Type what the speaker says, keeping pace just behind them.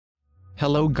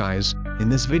Hello guys, in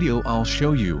this video I'll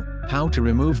show you how to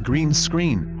remove green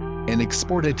screen and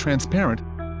export it transparent,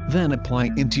 then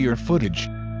apply into your footage.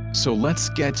 So let's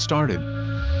get started.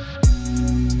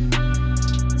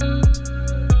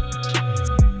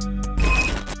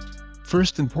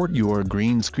 First, import your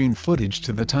green screen footage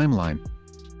to the timeline.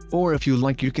 Or if you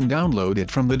like, you can download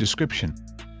it from the description.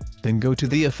 Then go to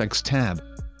the Effects tab,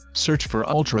 search for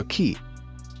Ultra Key,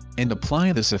 and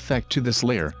apply this effect to this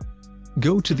layer.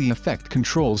 Go to the Effect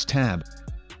Controls tab.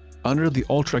 Under the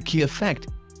Ultra Key effect,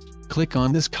 click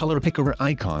on this color picker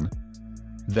icon.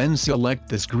 Then select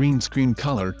this green screen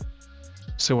color.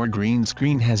 So our green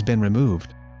screen has been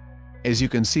removed. As you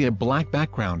can see, a black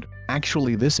background,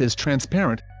 actually this is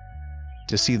transparent.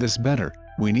 To see this better,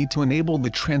 we need to enable the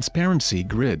transparency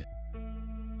grid.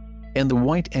 And the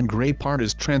white and gray part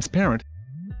is transparent.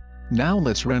 Now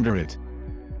let's render it.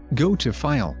 Go to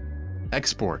File,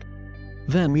 Export,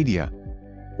 then Media,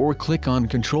 or click on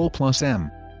Ctrl+M.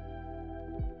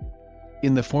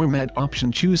 In the Format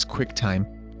option, choose QuickTime.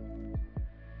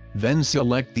 Then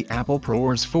select the Apple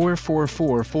ProRes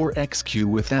 4444XQ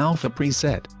with Alpha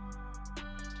preset.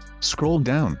 Scroll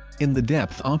down, in the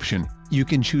Depth option, you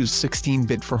can choose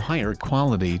 16-bit for higher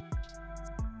quality.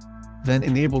 Then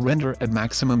enable Render at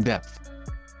maximum depth.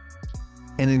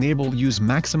 And enable Use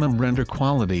maximum render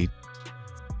quality.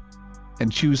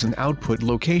 And choose an output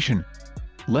location.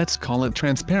 Let's call it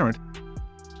transparent.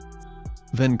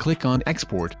 Then click on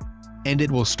Export, and it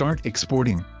will start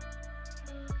exporting.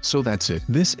 So that's it.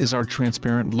 This is our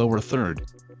transparent lower third.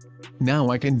 Now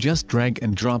I can just drag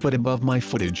and drop it above my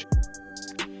footage.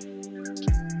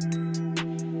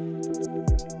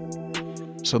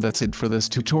 So that's it for this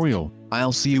tutorial.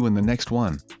 I'll see you in the next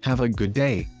one. Have a good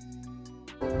day.